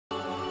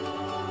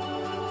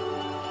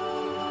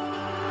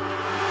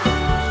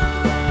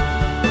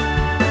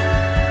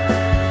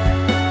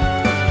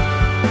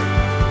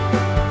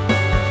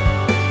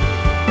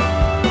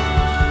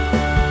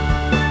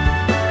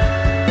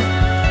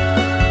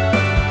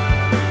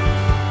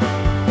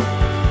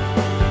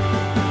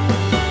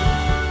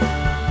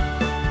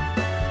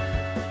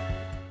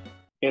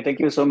Okay, thank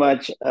you so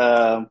much,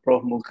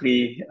 Prof.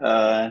 Mukri,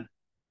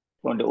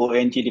 from the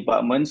ONG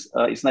departments.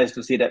 It's nice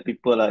to see that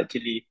people are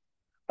actually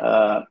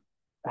uh,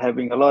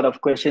 having a lot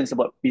of questions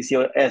about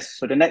PCOS.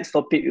 So the next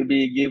topic will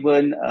be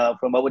given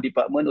from our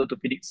department,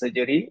 orthopedic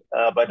surgery,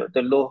 by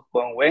Dr. Loh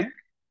Kwong Weng,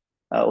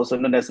 also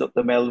known as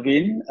Dr.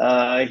 Melvin.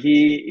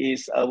 He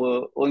is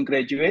our own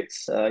graduate.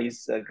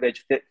 He's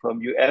graduated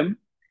from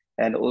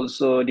and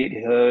also did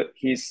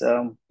his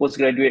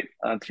postgraduate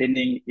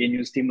training in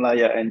UST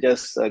Malaya and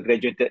just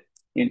graduated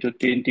into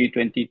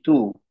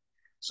 2022.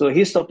 So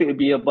his topic will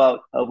be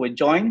about our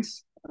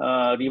joints,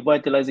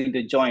 revitalizing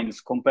the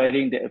joints,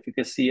 comparing the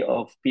efficacy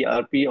of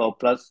PRP or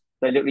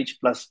Platelet-Rich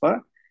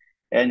plasma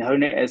and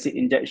hyaluronic acid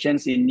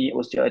injections in knee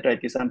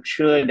osteoarthritis. I'm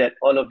sure that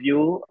all of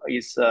you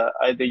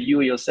either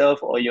you yourself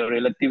or your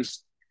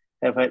relatives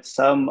have had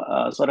some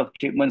sort of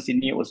treatments in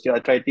knee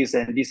osteoarthritis,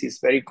 and this is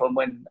very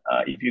common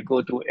if you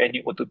go to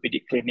any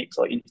orthopedic clinics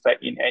or in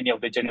fact in any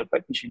of the general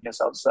practitioners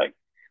outside.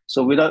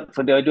 So without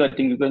further ado, I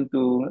think we're going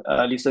to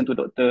listen to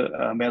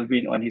Dr.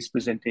 Melvin on his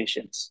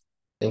presentations.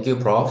 Thank you,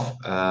 Prof.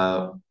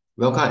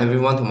 Welcome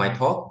everyone to my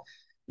talk.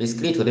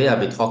 Basically, today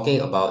I'll be talking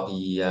about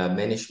the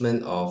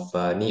management of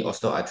knee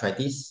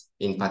osteoarthritis.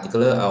 In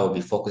particular, I will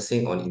be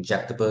focusing on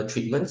injectable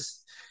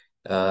treatments.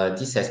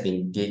 This has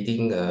been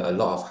getting a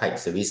lot of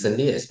hype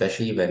recently,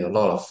 especially when a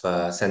lot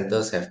of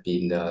centers have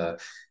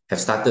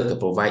started to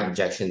provide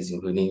injections,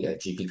 including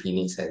GP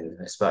clinics and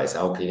as well as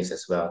our clinics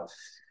as well.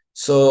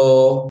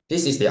 So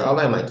this is the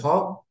outline of my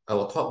talk. I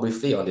will talk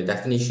briefly on the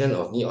definition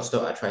of knee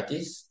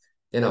osteoarthritis.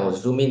 Then I will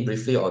zoom in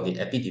briefly on the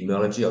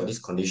epidemiology of this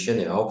condition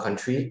in our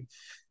country.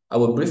 I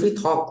will briefly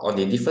talk on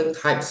the different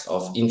types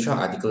of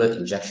intra-articular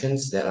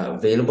injections that are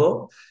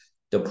available,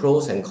 the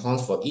pros and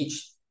cons for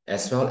each,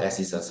 as well as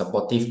its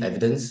supportive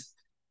evidence.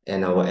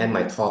 And I will end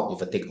my talk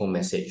with a take-home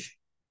message.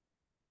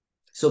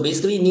 So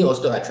basically, knee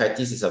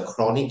osteoarthritis is a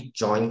chronic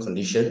joint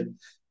condition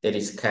that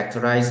is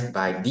characterized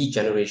by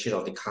degeneration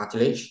of the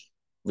cartilage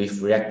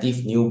with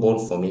reactive new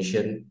bone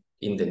formation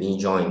in the knee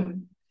joint.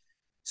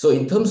 So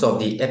in terms of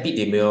the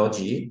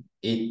epidemiology,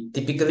 it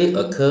typically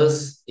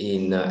occurs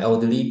in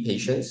elderly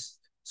patients.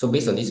 So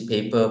based on this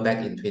paper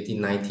back in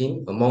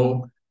 2019,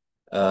 among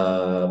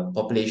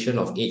population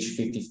of age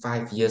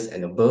 55 years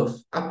and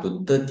above, up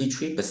to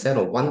 33%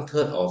 or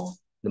 1/3 of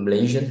the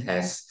Malaysian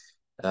has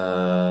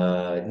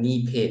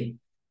knee pain.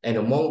 And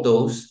among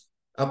those,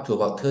 up to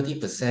about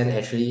 30%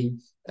 actually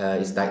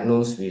is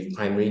diagnosed with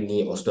primary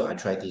knee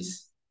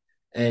osteoarthritis.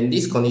 And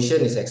this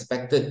condition is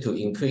expected to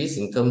increase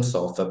in terms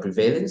of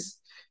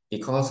prevalence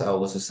because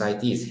our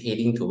society is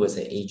heading towards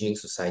an aging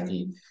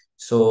society.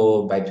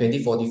 So by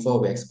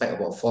 2044, we expect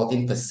about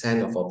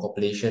 14% of our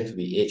population to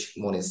be aged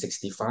more than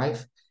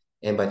 65.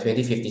 And by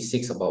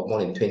 2056, about more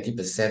than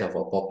 20% of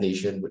our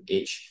population would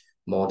age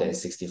more than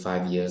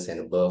 65 years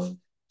and above.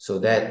 So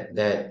that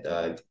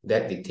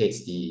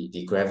dictates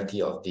the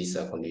gravity of this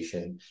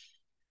condition.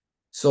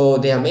 So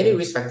there are many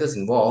risk factors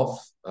involved.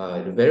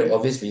 The very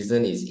obvious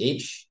reason is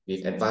age.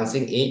 With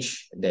advancing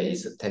age, there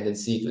is a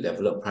tendency to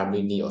develop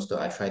primary knee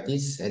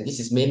osteoarthritis, and this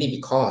is mainly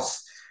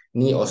because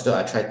knee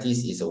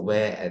osteoarthritis is a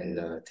wear and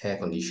tear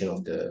condition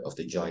of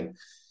the joint.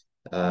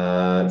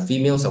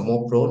 Females are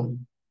more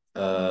prone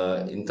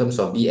in terms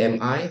of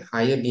BMI.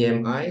 Higher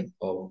BMI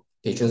or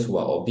patients who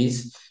are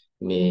obese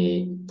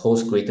may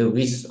pose greater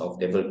risk of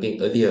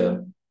developing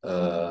earlier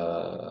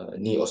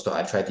knee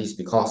osteoarthritis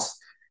because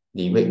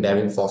the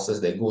weight-bearing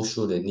forces that go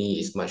through the knee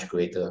is much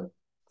greater.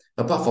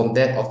 Apart from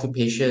that,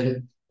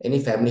 occupation, any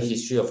family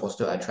history of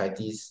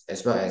osteoarthritis,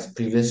 as well as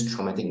previous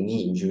traumatic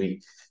knee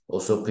injury,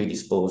 also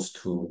predisposed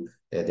to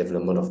the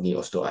development of knee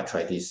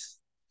osteoarthritis.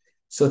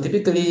 So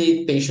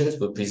typically, patients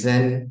will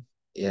present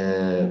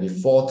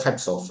with 4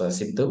 types of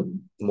symptoms.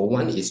 Number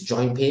 1 is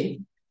joint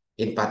pain.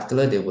 In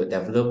particular, they will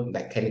develop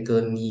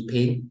mechanical knee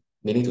pain,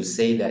 meaning to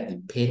say that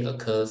the pain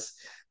occurs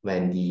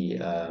when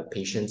the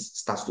patient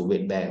starts to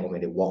weight bear or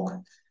when they walk.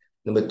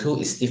 Number 2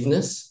 is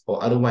stiffness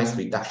or otherwise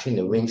reduction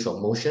in the range of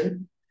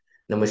motion.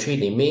 Number 3,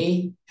 they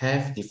may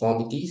have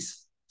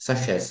deformities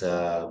such as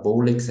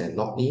bow legs and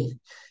knock knee.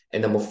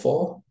 And number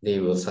 4, they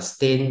will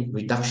sustain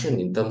reduction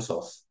in terms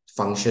of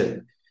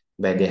function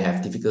where they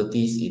have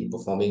difficulties in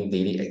performing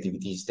daily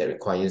activities that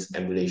requires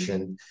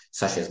ambulation,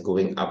 such as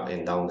going up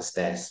and down the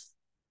stairs.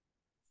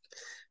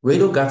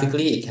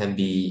 Radiographically, it can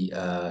be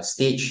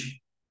staged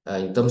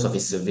in terms of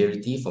its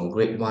severity from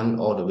grade 1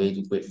 all the way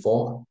to grade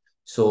 4.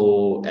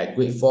 So at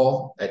grade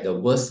 4, at the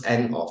worst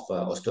end of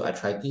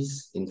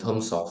osteoarthritis, in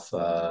terms of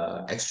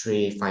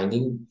X-ray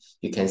finding,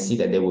 you can see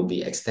that there will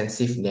be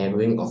extensive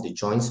narrowing of the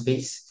joint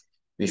space,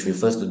 which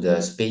refers to the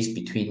space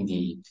between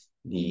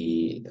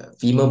the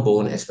femur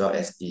bone as well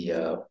as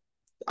the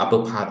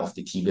upper part of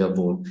the tibial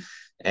bone.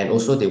 And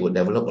also they will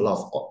develop a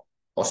lot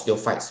of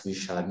osteophytes,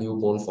 which are new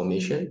bone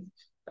formation,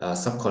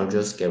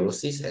 subchondral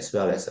sclerosis, as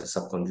well as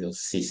subchondral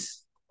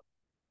cysts.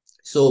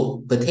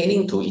 So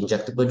pertaining to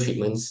injectable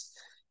treatments,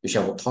 which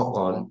I will talk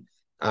on,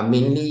 are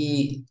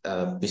mainly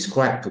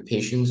prescribed to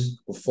patients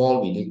who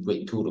fall within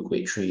grade 2 to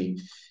grade 3.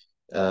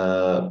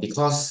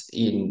 because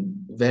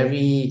in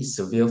very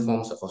severe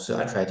forms of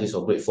osteoarthritis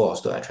or grade 4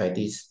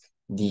 osteoarthritis,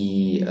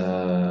 the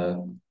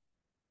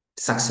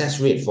success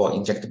rate for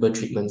injectable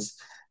treatments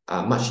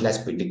are much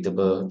less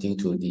predictable due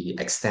to the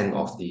extent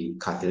of the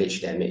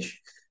cartilage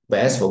damage.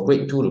 Whereas for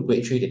grade 2 to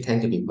grade 3, they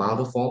tend to be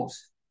milder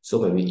forms. So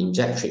when we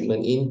inject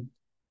treatment in,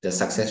 the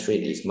success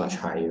rate is much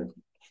higher.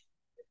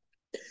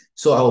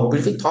 So I will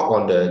briefly talk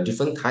on the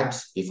different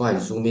types before I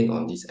zoom in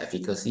on this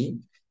efficacy.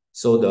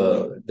 So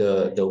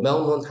the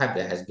well-known type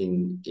that has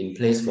been in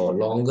place for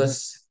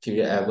longest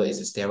period ever is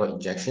a steroid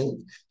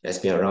injection that's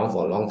been around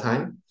for a long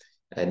time.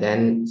 And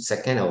then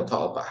second, I will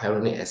talk about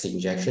hyaluronic acid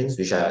injections,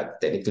 which are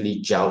technically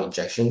gel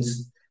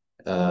injections.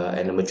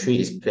 And number 3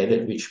 is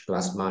platelet-rich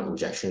plasma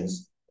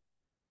injections.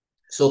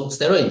 So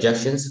steroid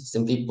injections,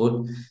 simply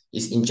put,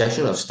 is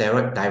injection of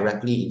steroid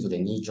directly into the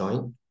knee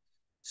joint.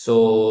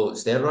 So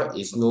steroid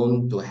is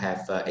known to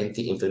have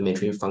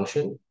anti-inflammatory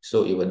function.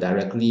 So it will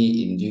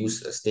directly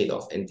induce a state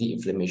of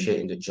anti-inflammation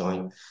in the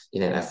joint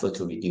in an effort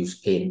to reduce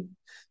pain.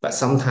 But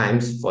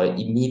sometimes for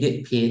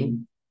immediate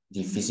pain,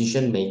 the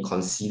physician may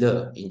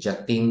consider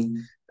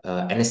injecting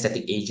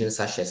anesthetic agents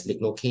such as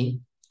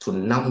lignocaine to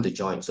numb the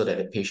joint so that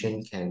the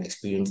patient can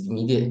experience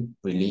immediate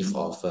relief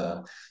of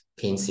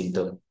pain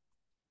symptom.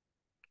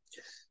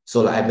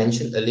 So like I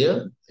mentioned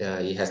earlier,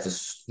 it has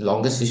the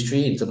longest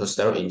history in terms of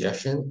steroid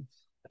injection,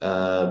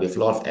 with a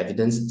lot of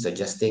evidence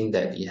suggesting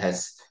that it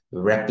has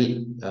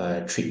rapid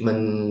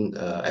treatment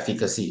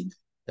efficacy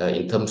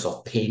in terms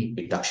of pain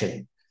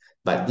reduction.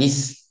 But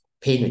this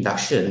pain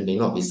reduction may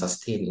not be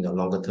sustained in the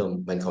longer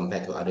term when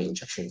compared to other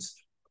injections.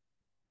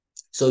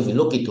 So if you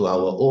look into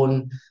our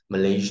own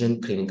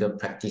Malaysian clinical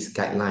practice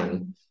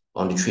guideline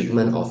on the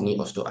treatment of knee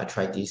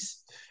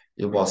osteoarthritis,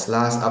 it was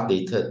last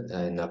updated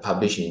and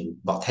published in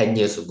about 10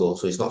 years ago.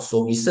 So it's not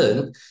so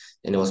recent,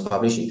 and it was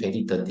published in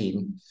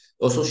 2013.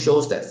 Also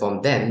shows that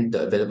from then,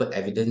 the available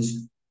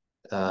evidence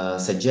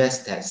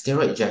suggests that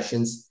steroid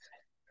injections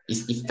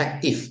is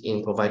effective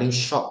in providing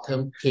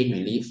short-term pain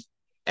relief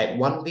at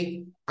 1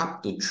 week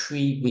up to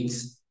 3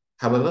 weeks.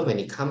 However, when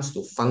it comes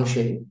to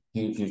function,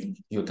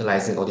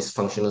 utilizing all this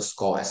functional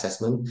score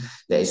assessment,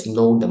 there is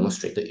no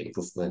demonstrated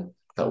improvement.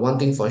 But one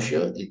thing for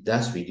sure, it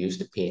does reduce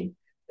the pain,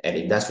 and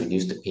it does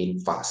reduce the pain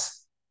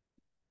fast.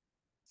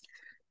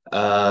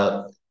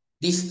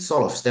 These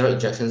sort of steroid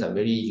injections are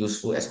very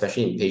useful,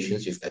 especially in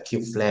patients with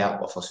acute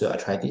flare-up of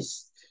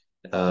osteoarthritis,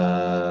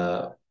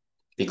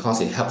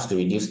 because it helps to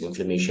reduce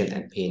inflammation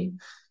and pain.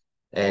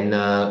 And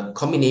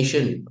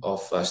combination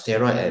of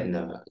steroid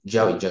and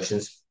gel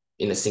injections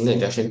in a single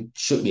injection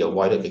should be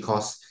avoided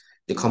because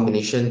the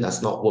combination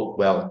does not work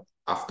well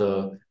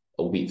after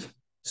a week.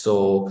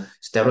 So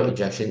steroid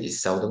injection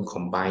is seldom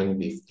combined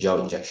with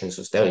gel injection.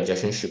 So steroid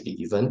injection should be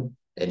given,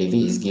 and if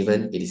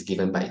it is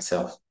given by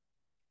itself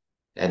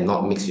and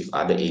not mixed with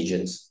other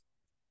agents.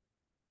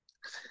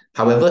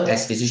 However,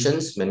 as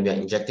physicians, when we are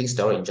injecting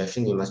steroid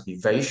injection, we must be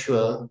very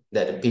sure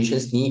that the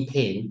patient's knee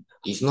pain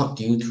is not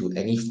due to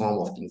any form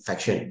of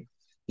infection.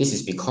 This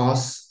is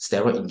because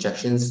steroid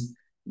injections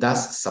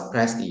does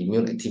suppress the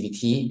immune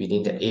activity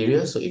within that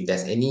area. So if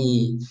there's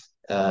any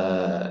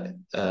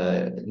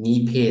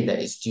knee pain that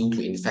is due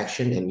to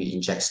infection and we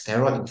inject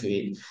steroid into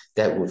it,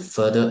 that would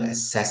further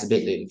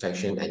exacerbate the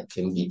infection and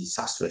can be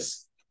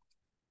disastrous.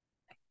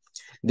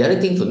 The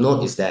other thing to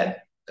note is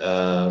that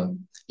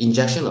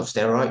injection of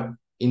steroid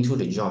into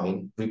the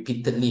joint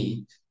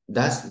repeatedly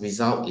does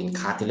result in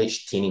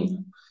cartilage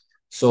thinning.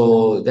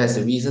 So that's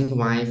the reason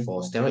why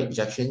for steroid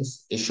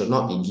injections, it should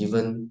not be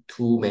given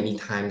too many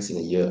times in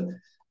a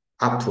year,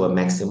 up to a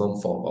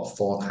maximum of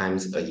 4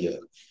 times a year.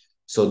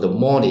 So the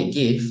more they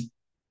give,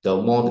 the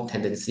more the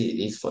tendency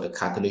it is for the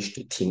cartilage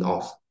to thin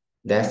off.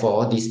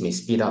 Therefore, this may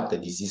speed up the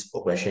disease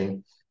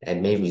progression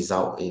and may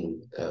result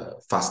in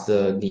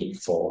faster need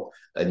for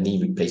a knee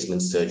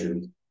replacement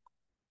surgery.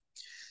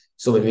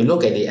 So when we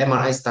look at the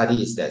MRI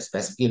studies that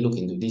specifically look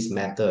into this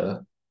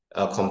matter,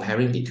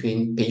 comparing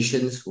between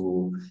patients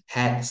who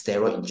had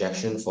steroid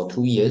injection for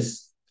 2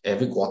 years,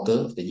 every quarter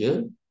of the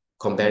year,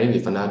 comparing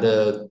with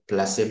another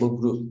placebo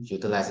group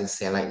utilizing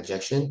saline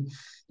injection,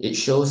 it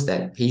shows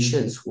that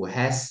patients who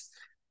has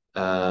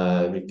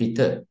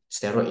repeated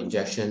steroid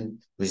injection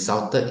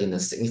resulted in a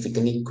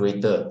significantly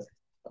greater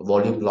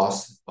volume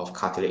loss of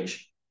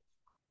cartilage.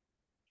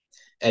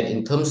 And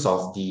in terms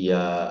of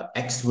the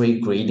X-ray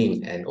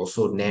grading and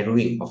also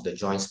narrowing of the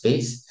joint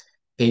space,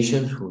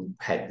 patients who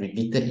had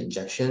repeated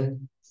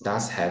injection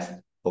does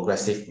have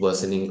progressive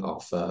worsening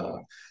of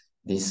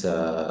this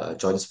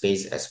joint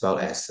space, as well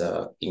as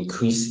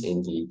increase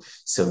in the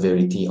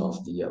severity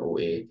of the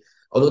OA.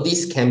 Although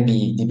this can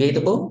be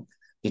debatable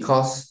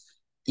because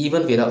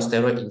even without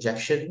steroid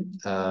injection,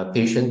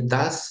 patient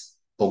does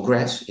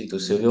progress into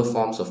severe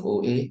forms of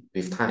OA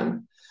with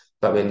time.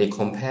 But when they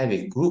compare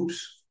with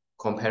groups,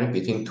 comparing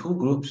between two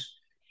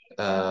groups,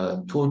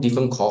 two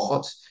different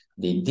cohorts,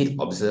 they did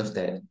observe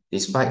that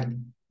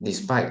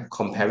despite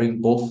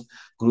comparing both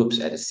groups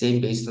at the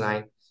same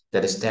baseline,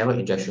 that the steroid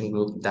injection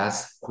group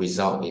does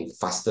result in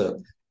faster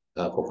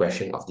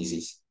progression of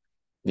disease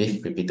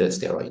with repeated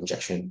steroid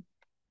injection.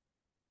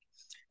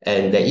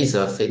 And there is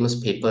a famous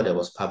paper that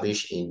was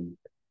published in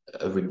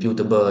a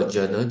reputable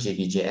journal,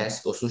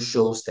 JBJS, also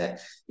shows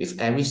that with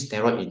every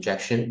steroid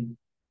injection,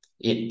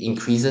 it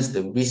increases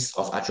the risk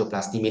of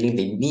arthroplasty, meaning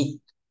they need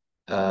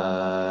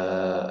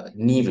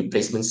knee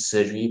replacement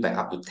surgery by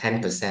up to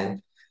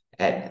 10%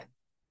 at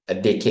a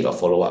decade of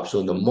follow-up.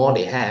 So the more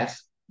they have,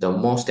 the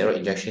more steroid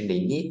injection they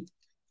need,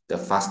 the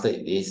faster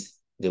it is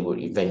they will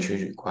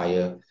eventually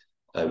require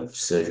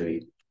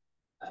surgery.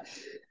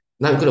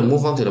 Now we're going to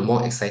move on to the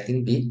more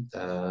exciting bit.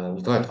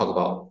 We're going to talk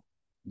about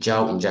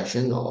gel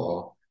injection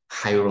or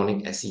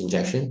hyaluronic acid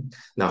injection.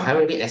 Now,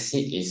 hyaluronic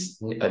acid is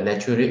a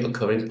naturally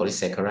occurring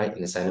polysaccharide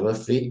in the synovial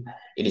fluid.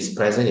 It is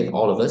present in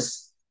all of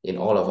us, in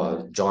all of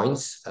our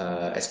joints,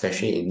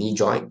 especially in knee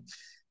joint,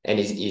 and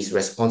it is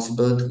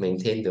responsible to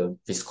maintain the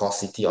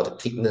viscosity or the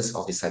thickness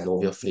of the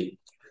synovial fluid.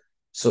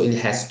 So it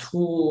has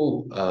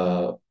two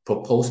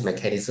proposed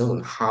mechanisms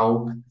on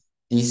how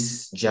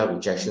these gel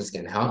injections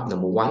can help.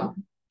 Number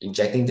one,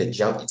 injecting the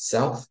gel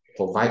itself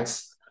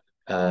provides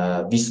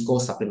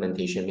visco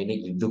supplementation,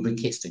 meaning it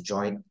lubricates the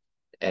joint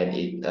and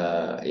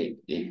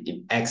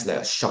it acts like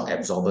a shock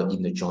absorber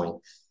in the joint.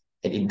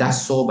 And it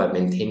does so by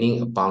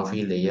maintaining a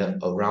boundary layer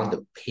around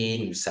the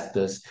pain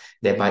receptors,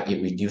 thereby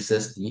it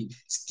reduces the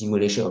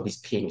stimulation of these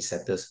pain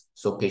receptors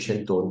so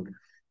patients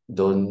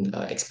don't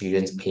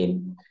experience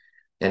pain.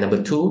 And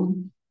number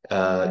two,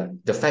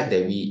 the fact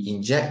that we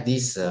inject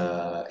this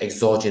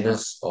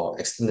exogenous or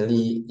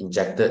externally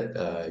injected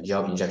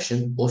gel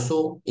injection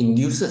also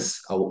induces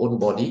our own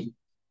body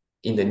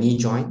in the knee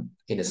joint,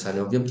 in the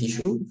synovium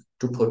tissue,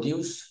 to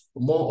produce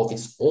more of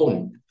its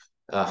own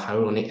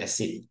hyaluronic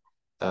acid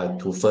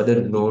to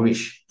further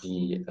nourish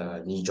the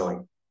knee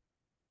joint.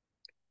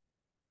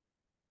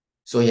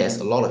 So it has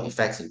a lot of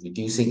effects in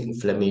reducing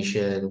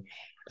inflammation,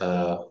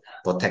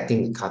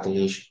 protecting the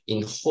cartilage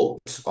in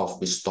hopes of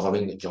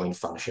restoring the joint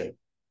function.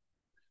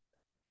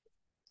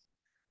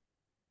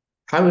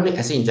 Hyaluronic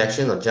acid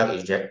injection or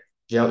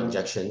gel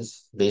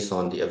injections, based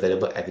on the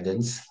available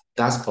evidence,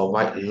 does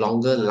provide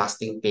longer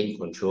lasting pain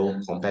control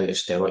compared with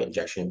steroid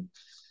injection.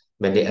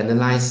 When they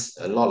analyze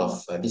a lot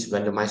of this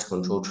randomized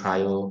control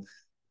trial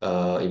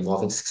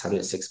involving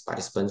 606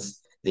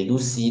 participants, they do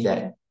see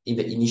that in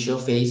the initial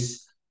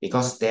phase,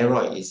 because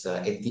steroid is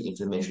an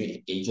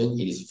anti-inflammatory agent,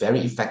 it is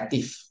very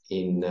effective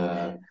in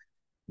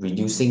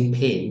reducing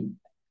pain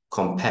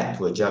compared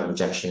to a gel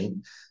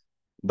injection.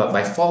 But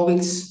by 4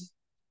 weeks,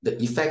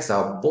 the effects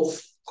are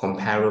both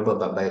comparable,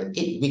 but by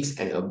 8 weeks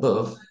and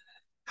above,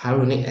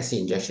 hyaluronic acid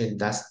injection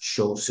does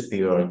show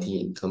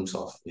superiority in terms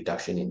of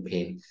reduction in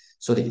pain.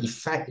 So the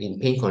effect in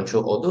pain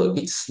control, although a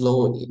bit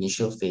slow in the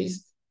initial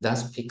phase,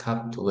 does pick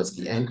up towards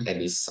the end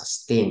and is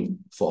sustained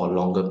for a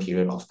longer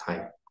period of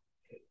time.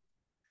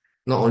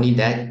 Not only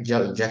that,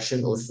 gel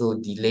injection also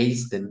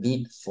delays the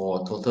need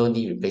for total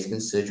knee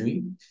replacement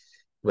surgery,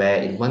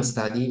 where in one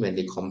study, when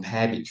they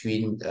compare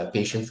between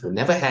patients who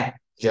never had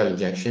gel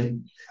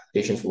injection,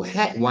 patients who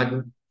had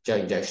one gel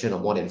injection or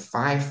more than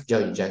 5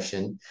 gel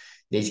injection,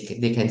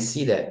 they can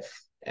see that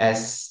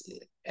as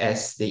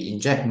they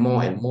inject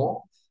more and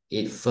more,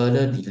 it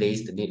further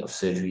delays the need of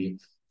surgery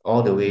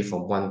all the way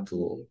from 1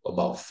 to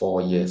about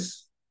 4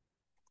 years.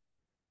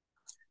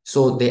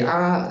 So there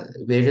are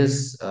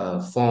various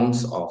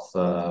forms of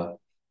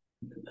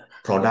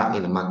product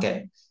in the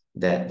market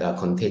that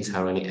contains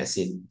hyaluronic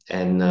acid,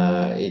 and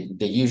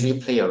they usually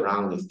play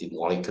around with the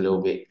molecular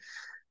weight.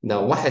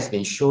 Now, what has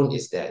been shown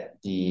is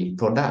that the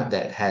product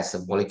that has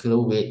a molecular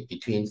weight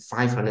between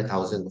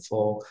 500,000 to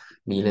 4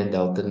 million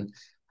Dalton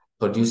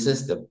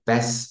produces the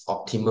best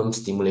optimum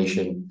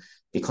stimulation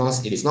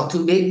because it is not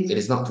too big, it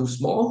is not too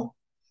small,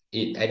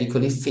 it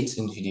adequately fits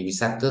into the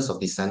receptors of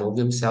the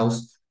synovium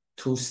cells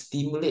to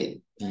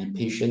stimulate the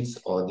patient's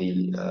or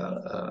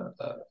the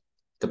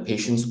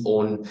patient's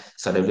own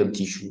synovial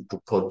tissue to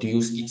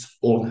produce its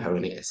own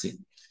hyaluronic acid.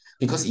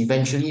 Because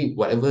eventually,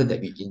 whatever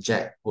that we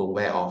inject will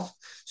wear off.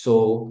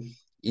 So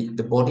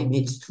the body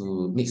needs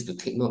to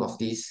take note of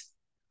this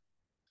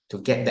to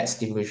get that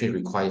stimulation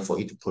required for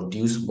it to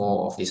produce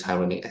more of this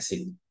hyaluronic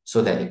acid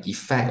so that the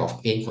effect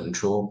of pain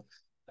control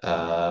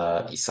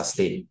is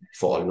sustained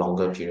for a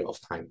longer period of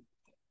time.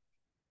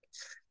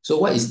 So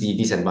what is the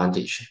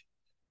disadvantage?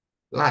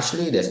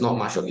 Largely, there's not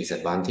much of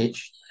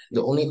disadvantage.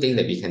 The only thing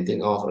that we can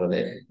think of, or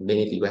that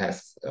many people have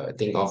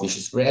think of, which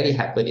is rarely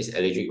happen, is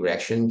allergic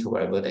reaction to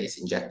whatever that is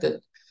injected.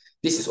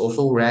 This is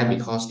also rare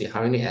because the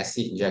hyaluronic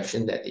acid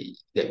injection that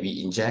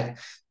we inject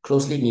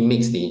closely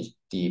mimics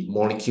the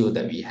molecule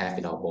that we have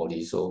in our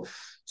body. So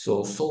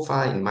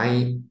far in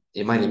my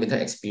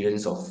limited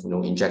experience of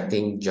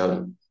injecting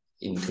gel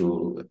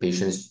into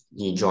patients'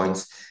 knee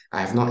joints,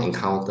 I have not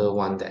encountered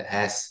one that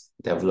has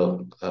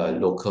developed a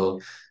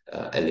local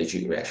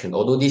allergic reaction,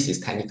 although this is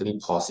technically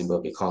possible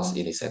because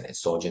it is an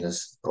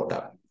exogenous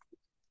product.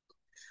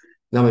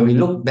 Now, when we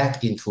look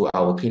back into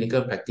our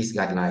clinical practice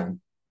guideline,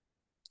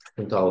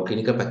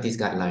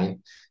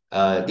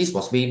 this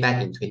was way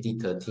back in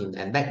 2013,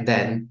 and back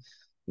then,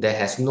 there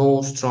has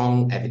no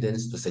strong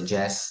evidence to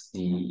suggest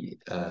the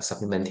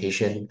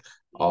supplementation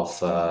of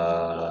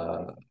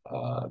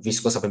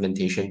viscose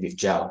supplementation with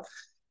gel.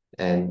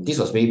 And this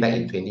was way back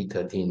in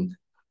 2013.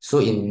 So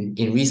in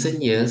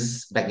recent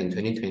years, back in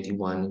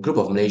 2021, a group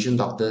of Malaysian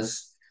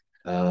doctors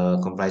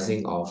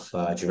comprising of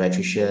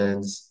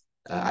geriatricians,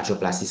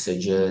 arthroplasty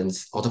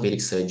surgeons,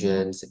 orthopedic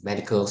surgeons,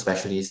 medical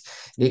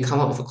specialists, they come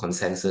up with a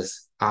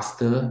consensus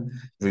after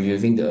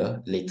reviewing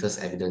the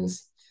latest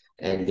evidence.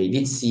 And they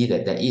did see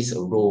that there is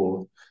a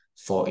role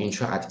for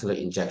intra-articular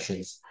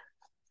injections,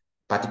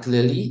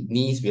 particularly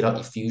knees without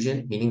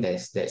effusion, meaning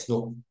there's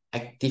no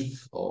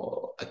active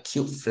or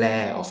acute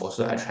flare of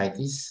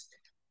osteoarthritis.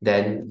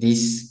 Then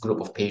this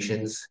group of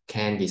patients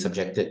can be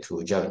subjected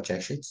to gel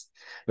injections.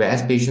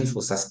 Whereas patients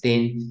who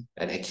sustain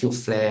an acute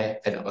flare,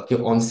 an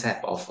acute onset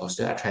of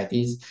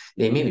osteoarthritis,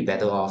 they may be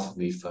better off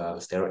with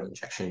steroid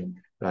injection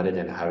rather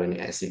than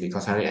hyaluronic acid,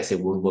 because hyaluronic acid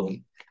won't work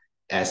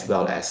as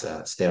well as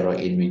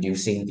steroid in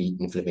reducing the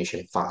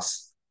inflammation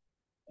fast.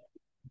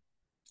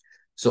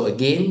 So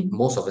again,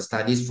 most of the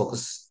studies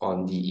focus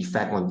on the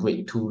effect on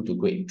grade 2 to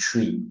grade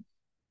 3.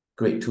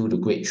 Grade 2 to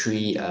grade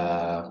 3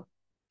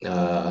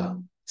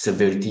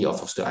 severity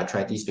of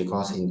osteoarthritis,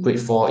 because in grade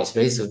 4 it's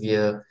very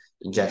severe.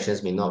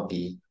 Injections may not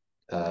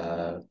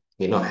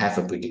have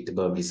a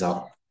predictable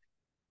result.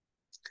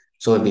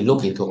 So when we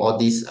look into all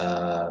these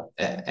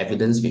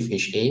evidence with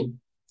HA,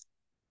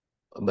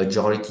 a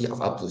majority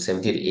of up to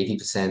 70 to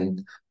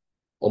 80%,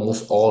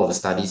 almost all of the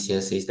studies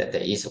here says that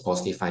there is a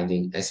positive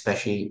finding,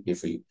 especially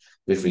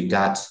with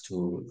regards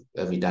to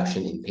a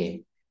reduction in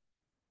pain.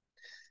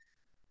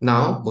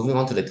 Now, moving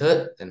on to the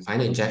third and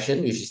final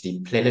injection, which is the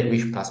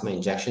platelet-rich plasma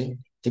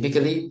injection.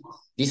 Typically,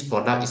 this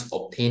product is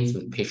obtained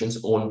from the patient's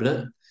own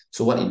blood.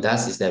 So what it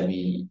does is that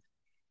we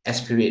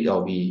aspirate,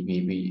 or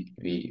we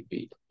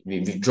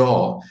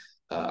withdraw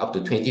up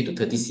to 20 to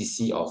 30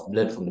 cc of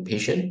blood from the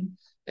patient,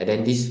 and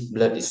then this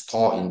blood is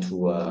stored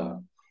into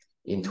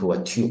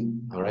a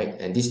tube, all right?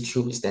 And this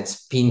tube is then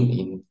spun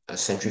in a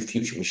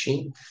centrifuge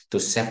machine to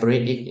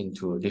separate it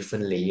into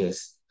different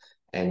layers.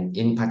 And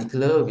in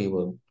particular, we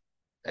will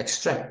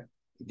extract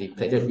the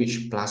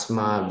platelet-rich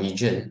plasma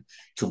region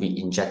to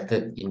be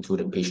injected into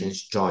the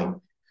patient's joint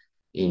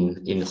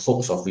in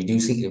hopes of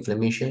reducing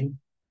inflammation,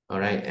 all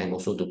right, and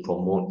also to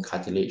promote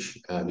cartilage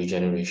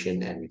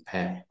regeneration and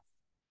repair.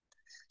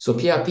 So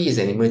PRP is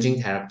an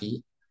emerging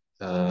therapy,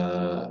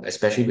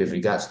 especially with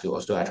regards to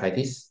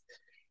osteoarthritis.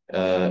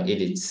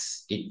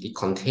 It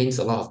contains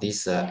a lot of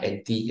these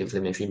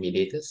anti-inflammatory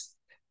mediators,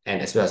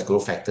 and as well as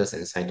growth factors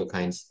and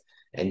cytokines.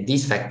 And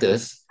these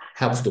factors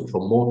helps to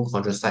promote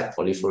chondrocyte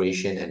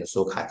proliferation and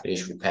also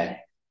cartilage repair.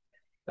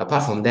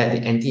 Apart from that, the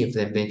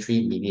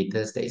anti-inflammatory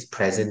mediators that is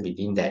present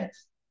within that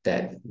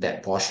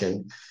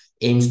portion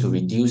aims to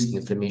reduce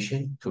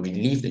inflammation, to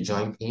relieve the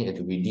joint pain, and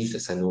to reduce the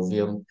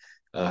synovium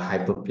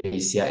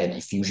hyperplasia and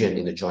effusion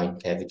in the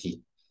joint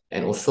cavity.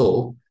 And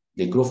also,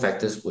 the growth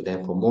factors would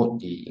then promote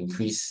the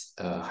increased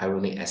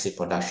hyaluronic acid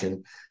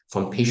production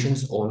from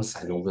patients' own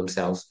synovium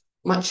cells,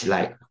 much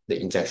like the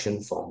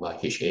injection from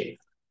HA.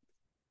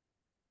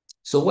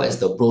 So what is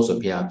the pros of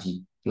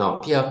PRP? Now,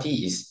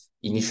 PRP is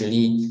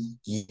initially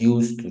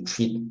used to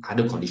treat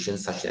other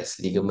conditions such as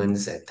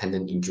ligaments and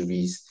tendon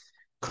injuries,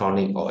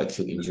 chronic or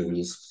acute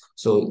injuries.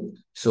 So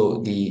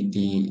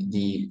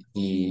the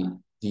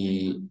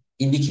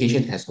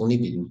indication has only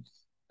been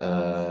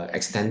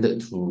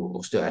extended to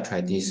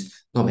osteoarthritis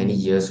not many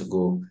years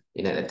ago,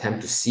 in an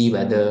attempt to see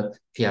whether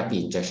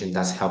PRP injection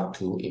does help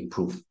to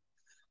improve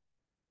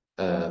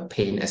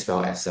pain as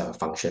well as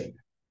function.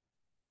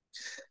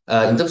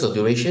 In terms of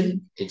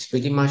duration, it's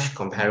pretty much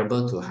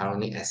comparable to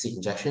hyaluronic acid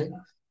injection.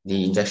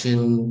 The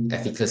injection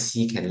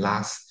efficacy can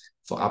last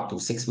for up to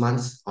 6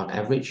 months on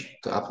average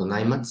to up to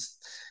 9 months.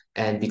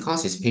 And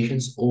because it's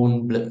patient's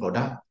own blood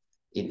product,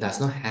 it does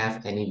not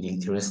have any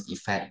deleterious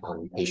effect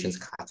on patient's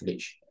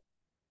cartilage.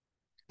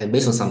 And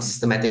based on some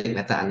systematic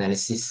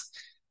meta-analysis,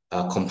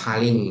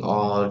 compiling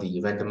all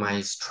the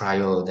randomized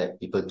trial that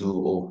people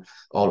do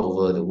all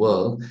over the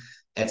world,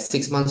 at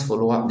 6 months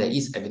follow-up, there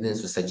is evidence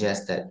to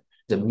suggest that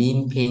the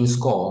mean pain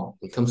score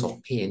in terms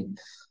of pain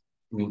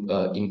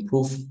will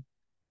improve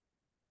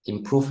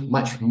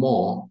much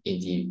more in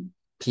the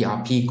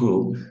PRP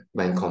group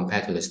when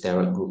compared to the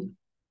steroid group.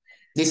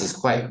 This is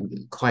quite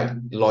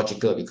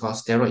logical,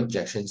 because steroid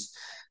injections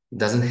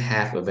doesn't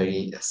have a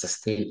very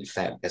sustained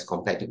effect as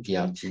compared to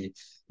PRP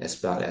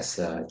as well as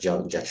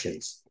gel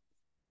injections.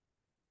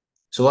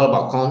 So what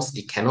about cons?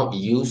 It cannot be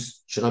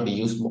used, should not be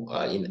used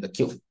in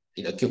acute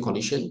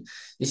condition.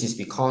 This is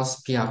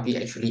because PRP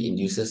actually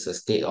induces a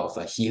state of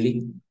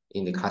healing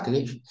in the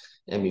cartilage,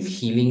 and with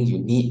healing, you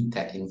need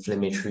that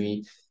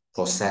inflammatory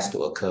process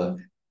to occur.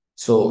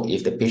 So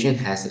if the patient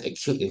has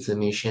acute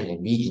inflammation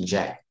and we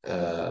inject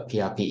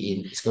PRP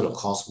in, it's going to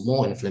cause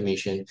more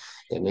inflammation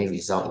that may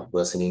result in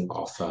worsening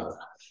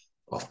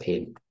of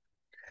pain.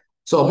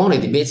 So among the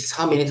debates is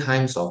how many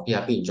times of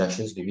PRP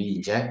injections do we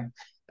inject?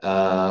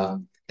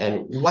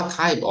 And what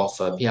type of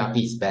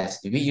PRP is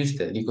best? Do we use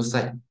the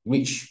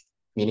leukocyte-rich,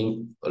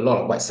 meaning a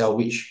lot of white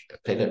cell-rich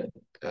platelet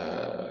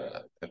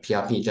a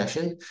PRP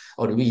injection,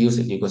 or do we use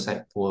the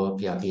leukocyte-poor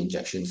PRP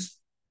injections?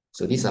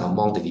 So these are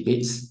among the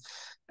debates.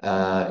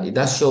 It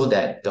does show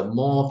that the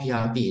more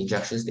PRP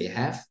injections they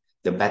have,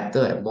 the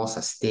better and more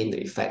sustained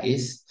the effect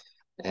is.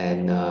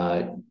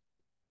 And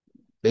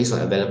based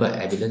on available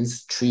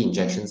evidence, 3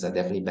 injections are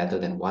definitely better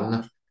than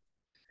 1.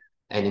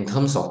 And in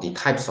terms of the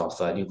types of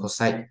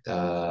leukocyte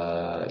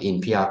in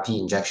PRP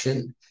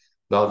injection,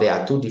 well, there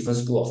are 2 different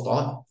schools of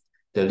thought.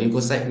 The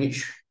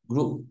leukocyte-rich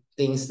group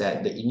thinks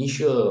that the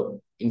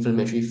initial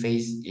inflammatory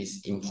phase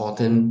is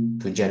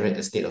important to generate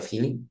a state of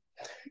healing.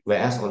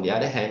 Whereas on the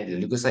other hand,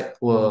 the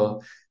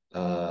leukocyte-poor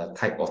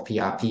type of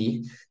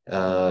PRP,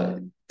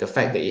 the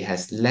fact that it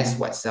has less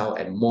white cell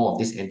and more of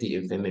these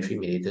anti-inflammatory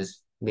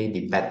mediators may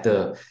be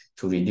better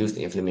to reduce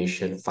the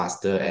inflammation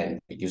faster and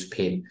reduce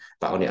pain.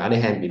 But on the other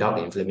hand, without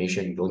the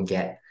inflammation, you don't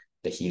get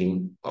the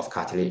healing of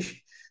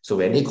cartilage. So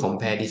when they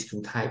compare these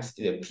 2 types,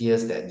 it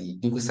appears that the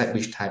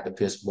leukocyte-rich type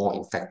appears more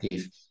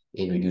effective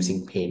in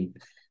reducing pain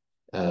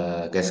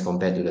as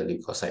compared to the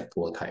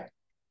leukocyte-poor type.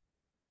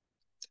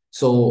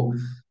 So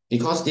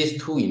because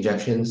these 2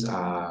 injections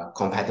are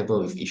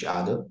compatible with each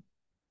other,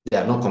 they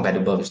are not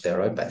compatible with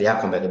steroid, but they are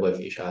compatible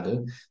with each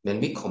other. When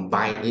we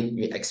combine it,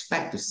 we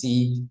expect to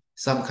see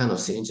some kind of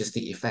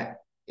synergistic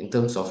effect in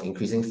terms of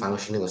increasing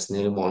functioning of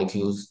signaling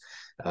molecules,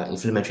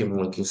 inflammatory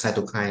molecules,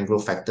 cytokine,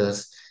 growth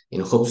factors,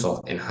 in hopes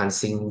of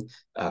enhancing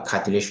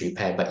cartilage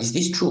repair. But is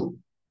this true?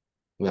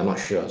 We are not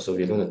sure. So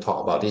we're going to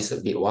talk about this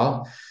a bit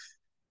while.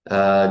 The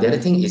other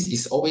thing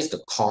is always the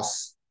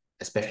cost,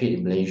 especially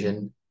in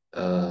Malaysian.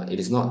 It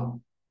is not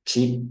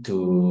cheap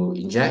to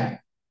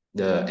inject.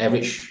 The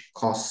average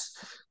cost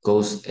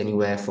goes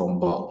anywhere from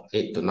about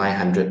 800 to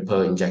 900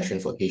 per injection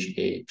for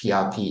HA.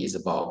 PRP is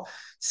about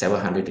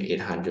 700 to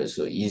 800.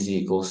 So easy,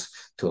 it goes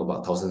to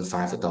about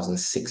 1,500 to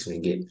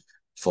 1,600 ringgit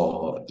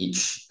for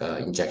each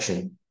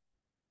injection.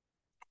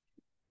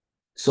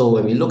 So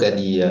when we look at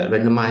the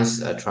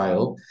randomized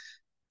trial,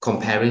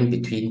 comparing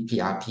between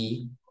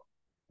PRP,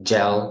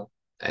 gel,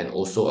 and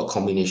also a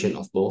combination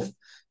of both,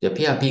 the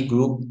PRP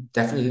group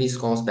definitely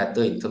scores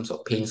better in terms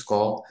of pain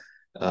score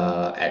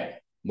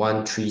at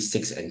 1, 3,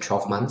 6, and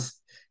 12 months.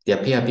 Their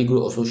PRP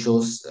group also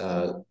shows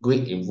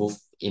great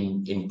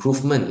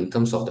improvement in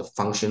terms of the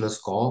functional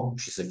score,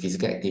 which is a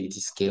physical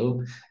activity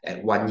scale,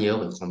 at 1 year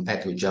when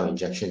compared to gel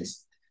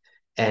injections.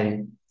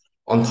 And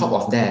on top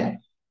of that,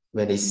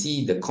 when they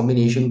see the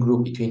combination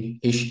group between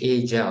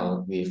HA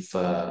gel with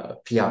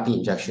PRP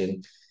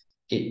injection,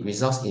 it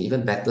results in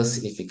even better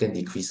significant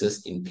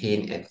decreases in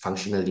pain and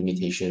functional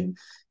limitation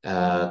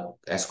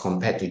as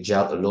compared to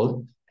gel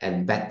alone,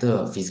 and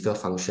better physical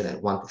function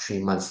at 1 to 3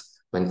 months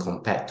when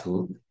compared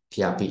to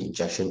PRP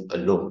injection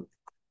alone.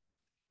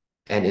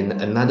 And in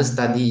another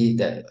study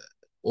that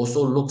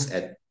also looks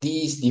at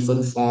these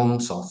different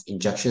forms of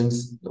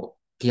injections,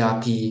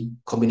 PRP,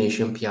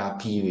 combination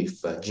PRP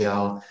with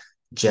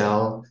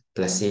gel,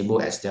 placebo,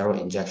 and steroid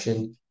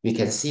injection, we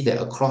can see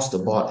that across the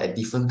board at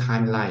different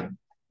timeline,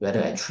 whether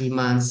at 3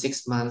 months,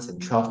 6 months,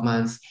 and 12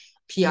 months,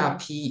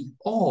 PRP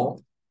or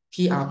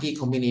PRP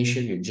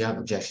combination with gel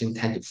injection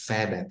tend to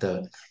fare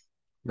better,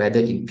 whether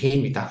in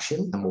pain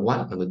reduction, number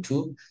 1, number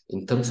 2,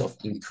 in terms of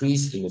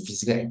increase in the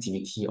physical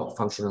activity or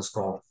functional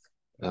score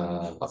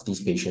of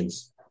these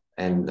patients.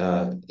 And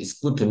it's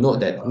good to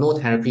note that no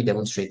therapy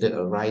demonstrated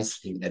a rise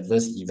in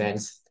adverse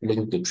events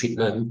linked to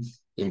treatment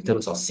in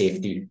terms of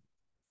safety.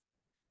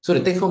 So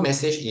the take-home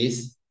message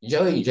is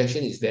gel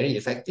injection is very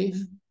effective,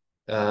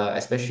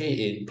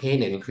 especially in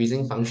pain and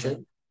increasing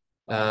function.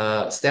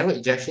 Steroid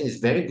injection is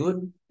very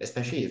good,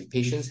 especially if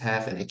patients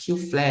have an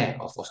acute flare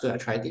of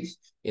osteoarthritis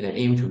in an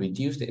aim to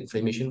reduce the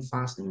inflammation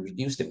fast and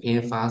reduce the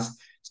pain fast.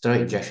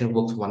 Steroid injection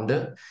works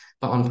wonder.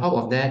 But on top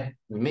of that,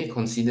 we may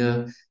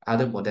consider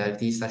other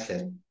modalities such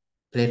as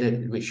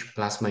platelet-rich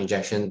plasma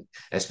injection,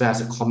 as well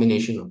as a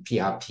combination of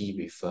PRP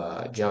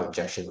with gel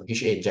injection or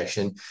HA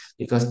injection,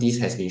 because this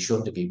has been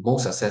shown to be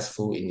most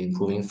successful in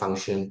improving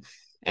function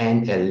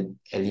and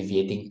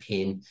alleviating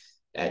pain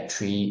at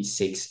 3,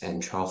 6,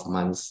 and 12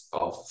 months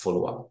of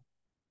follow-up.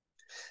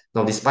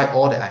 Now, despite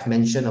all that I've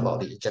mentioned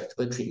about the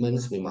injectable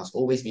treatments, we must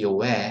always be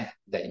aware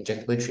that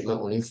injectable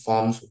treatment only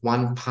forms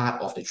one part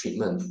of the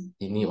treatment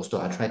in knee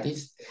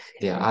osteoarthritis.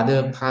 There are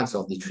other parts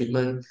of the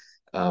treatment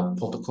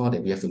protocol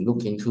that we have to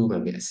look into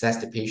when we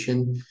assess the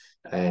patient.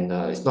 And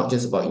it's not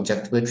just about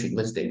injectable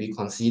treatments that we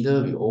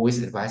consider. We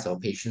always advise our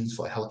patients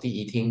for healthy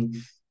eating,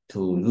 to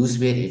lose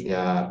weight if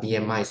their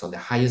BMI is on the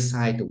higher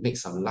side, to make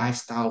some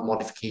lifestyle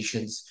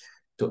modifications,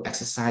 to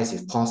exercise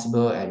if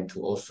possible, and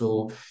to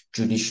also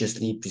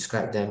judiciously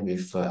prescribe them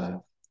with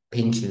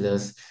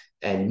painkillers,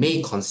 and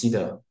may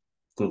consider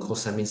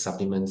glucosamine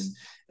supplements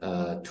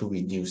to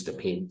reduce the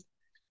pain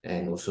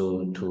and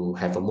also to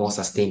have a more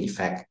sustained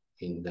effect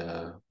in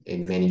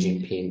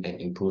managing pain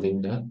and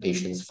improving the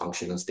patient's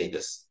functional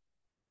status.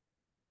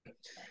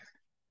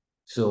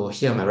 So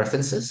here are my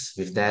references.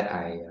 With that,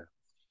 I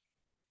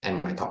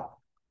end my talk.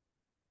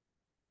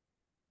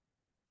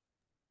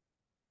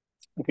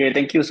 Okay,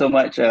 thank you so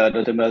much,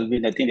 Dr.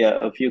 Melvin. I think there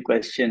are a few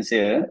questions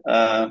here.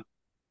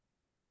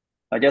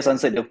 I just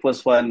answered the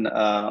first one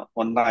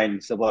online.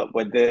 It's about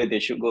whether they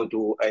should go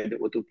to either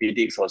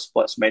orthopedics or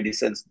sports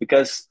medicines,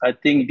 because I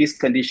think these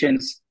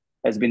conditions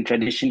has been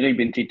traditionally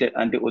been treated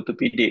under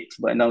orthopedics,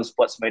 but now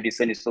sports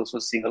medicine is also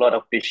seeing a lot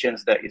of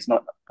patients that is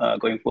not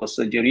going for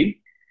surgery.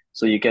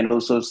 So you can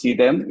also see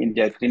them in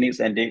their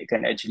clinics, and they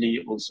can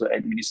actually also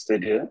administer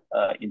the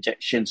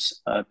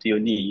injections to your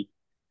knee.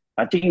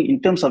 I think in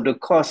terms of the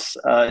cost,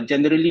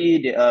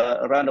 generally they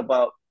are around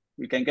about,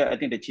 we can get, I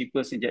think the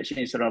cheapest injection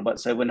is around about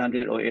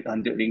 700 or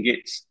 800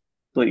 ringgits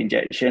per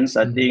injections.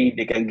 I think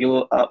they can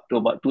go up to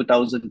about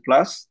 2,000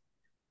 plus.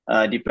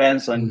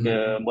 Depends on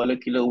the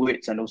molecular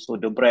weights and also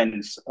the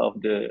brands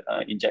of the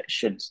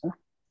injections.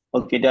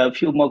 Okay, there are a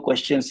few more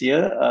questions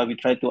here. We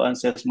try to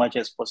answer as much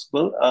as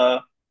possible.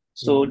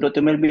 So,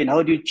 Dr. Melvin,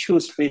 how do you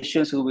choose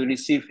patients who will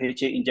receive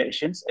HA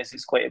injections, as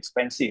it's quite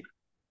expensive?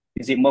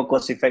 Is it more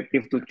cost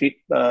effective to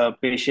treat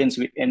patients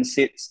with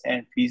NSAIDs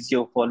and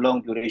physio for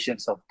long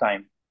durations of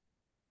time?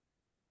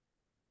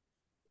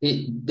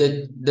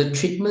 The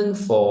treatment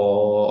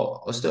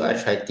for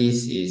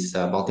osteoarthritis is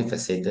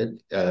multifaceted.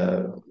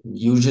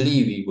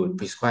 Usually, we would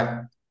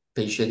prescribe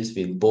patients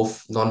with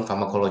both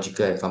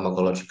non-pharmacological and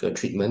pharmacological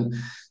treatment.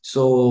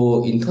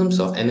 So in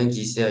terms of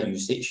analgesia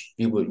usage,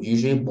 we would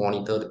usually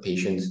monitor the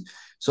patients.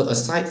 So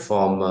aside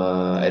from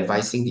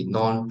advising the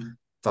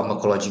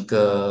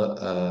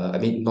non-pharmacological,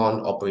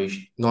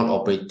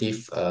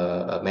 non-operative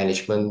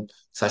management,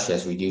 such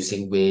as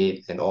reducing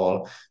weight and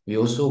all, we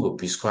also will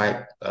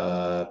prescribe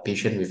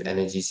patient with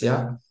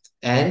analgesia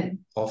and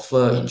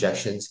offer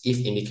injections if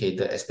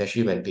indicated,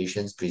 especially when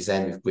patients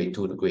present with grade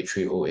 2 to grade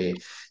 3 OA.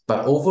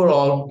 But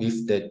overall,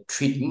 with the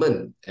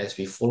treatment, as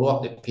we follow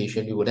up the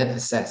patient, we will then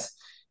assess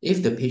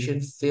if the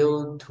patient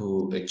failed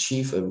to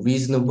achieve a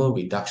reasonable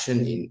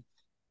reduction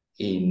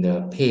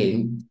in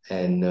pain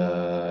and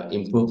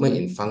improvement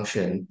in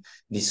function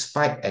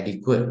despite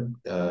adequate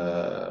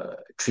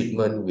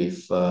treatment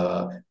with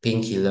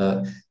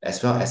painkiller,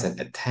 as well as an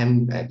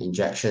attempt at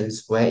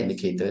injections where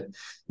indicated,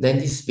 then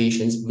these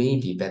patients may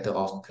be better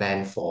off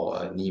planned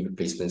for a knee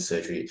replacement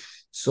surgery.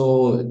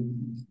 So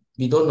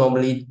we don't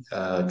normally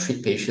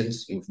treat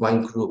patients with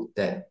one group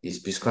that is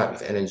prescribed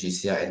with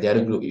analgesia, and the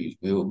other group we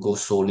will go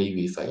solely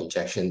with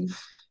injection.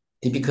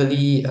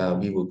 Typically,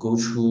 we will go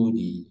through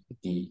the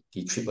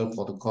treatment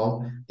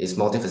protocol. It's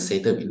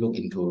multifaceted. We look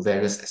into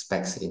various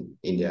aspects in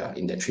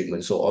their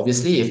treatment. So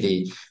obviously, if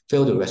they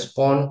fail to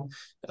respond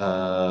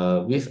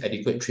with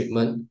adequate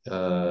treatment,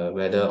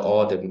 whether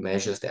all the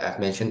measures that I've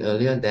mentioned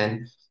earlier,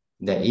 then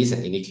there is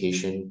an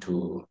indication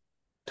to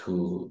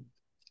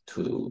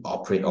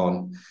operate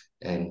on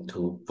and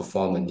to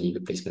perform a knee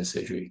replacement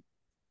surgery.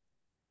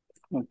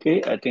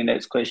 Okay, I think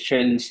next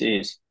question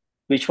is,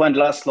 which one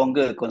lasts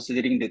longer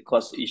considering the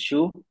cost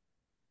issue?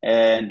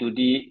 And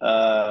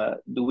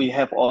do we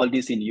have all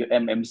this in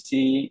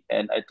UMMC?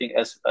 And I think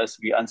as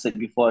we answered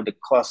before, the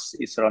cost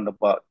is around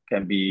about,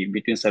 can be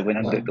between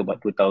 700 to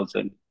about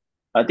 2,000.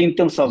 I think in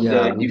terms of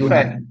the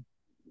defect,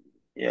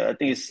 I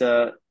think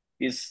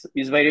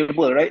it's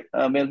variable, right,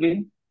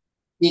 Melvin?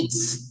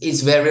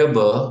 It's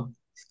variable,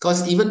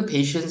 because even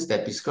patients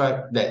that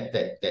prescribe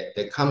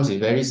that comes in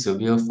very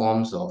severe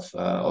forms of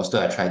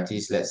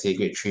osteoarthritis, let's say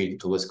grade 3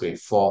 towards grade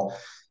 4,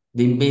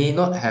 they may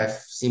not have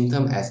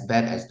symptoms as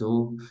bad as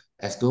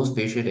those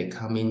patients that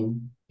come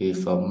in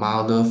with a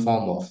milder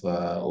form of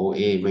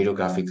OA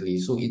radiographically.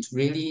 So it's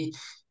really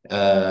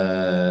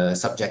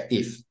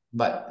subjective.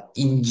 But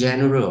in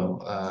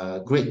general,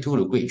 grade 2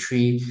 to grade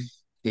 3,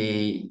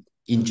 they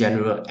in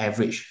general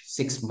average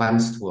 6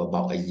 months to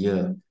about a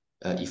year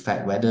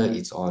effect, whether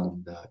it's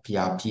on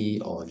PRP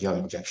or gel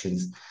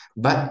injections.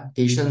 But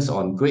patients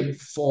on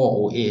grade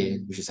 4 OA,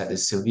 which is like the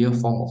severe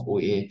form of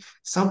OA,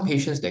 some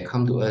patients that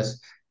come to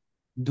us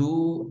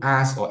do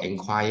ask or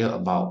inquire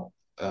about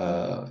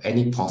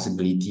any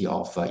possibility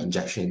of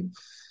injection.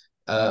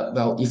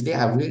 Well, if they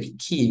are really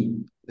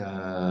keen,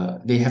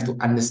 they have to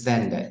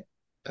understand that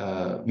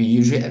we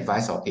usually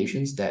advise our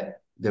patients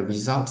that the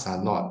results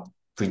are not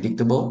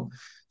predictable.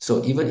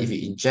 So even if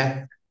you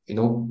inject,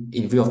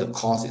 in view of the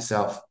cost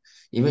itself,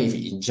 even if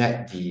you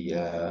inject the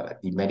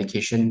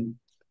medication,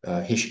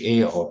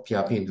 HA or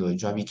PRP into a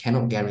joint, we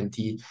cannot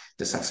guarantee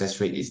the success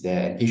rate is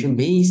there. And patient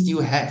may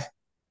still have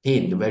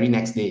pain the very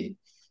next day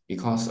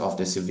because of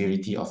the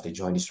severity of the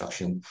joint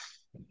destruction.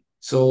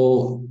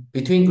 So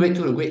between grade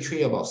 2 to grade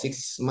 3, about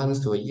 6 months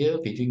to a year.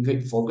 Between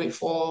grade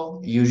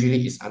 4,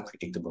 usually it's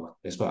unpredictable.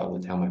 That's what I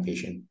would tell my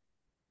patient.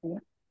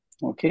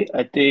 Okay,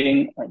 I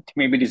think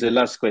maybe this is the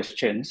last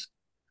questions.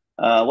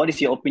 What is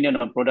your opinion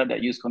on product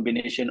that use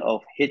combination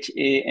of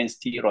HA and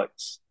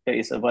steroids that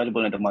is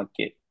available in the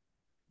market?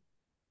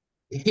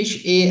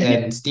 HA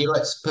and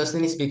steroids,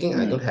 personally speaking,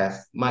 I don't have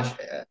much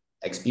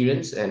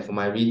experience, and for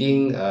my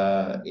reading,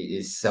 it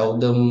is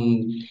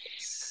seldom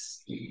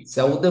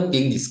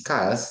being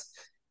discussed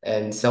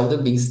and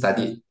seldom being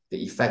studied,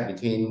 the effect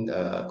between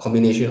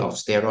combination of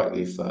steroid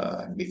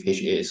with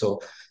HA.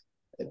 So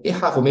it's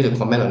hard for me to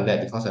comment on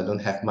that because I don't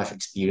have much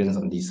experience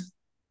on this.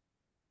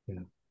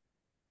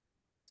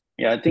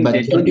 Yeah, I think But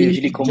they don't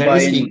usually generally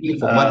combine. speaking,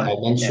 from what I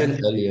Yeah.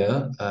 mentioned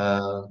earlier,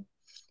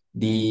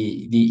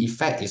 the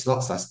effect is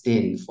not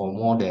sustained for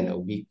more than a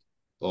week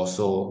or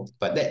so,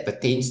 but that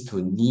pertains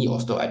to knee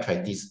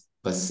osteoarthritis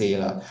per se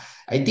lah.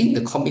 I think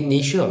the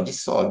combination of this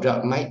sort of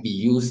drug might be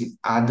used in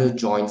other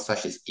joints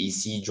such as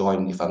AC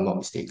joint, if I'm not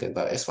mistaken.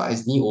 But as far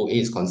as knee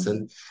OA is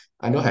concerned,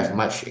 I don't have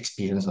much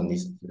experience on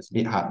this. It's a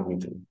bit hard for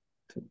me to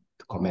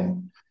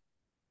comment.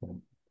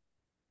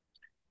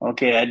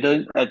 Okay, I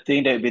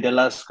think that will be the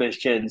last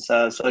questions.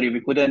 Sorry,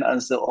 we couldn't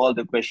answer all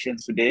the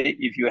questions today.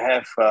 If you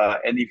have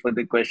any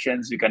further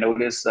questions, you can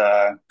always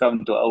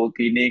come to our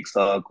clinics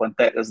or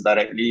contact us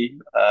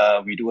directly.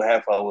 We do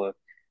have our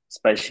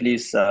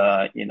specialists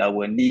in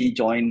our knee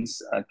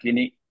joints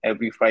clinic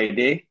every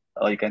Friday,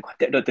 or you can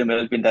contact Dr.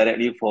 Melvin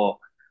directly for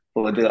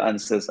further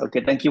answers.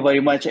 Okay, thank you very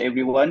much,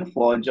 everyone,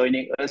 for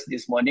joining us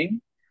this morning.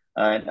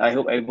 And I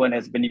hope everyone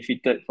has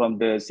benefited from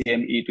the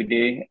CME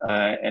today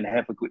and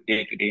have a good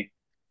day today.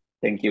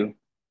 Thank you.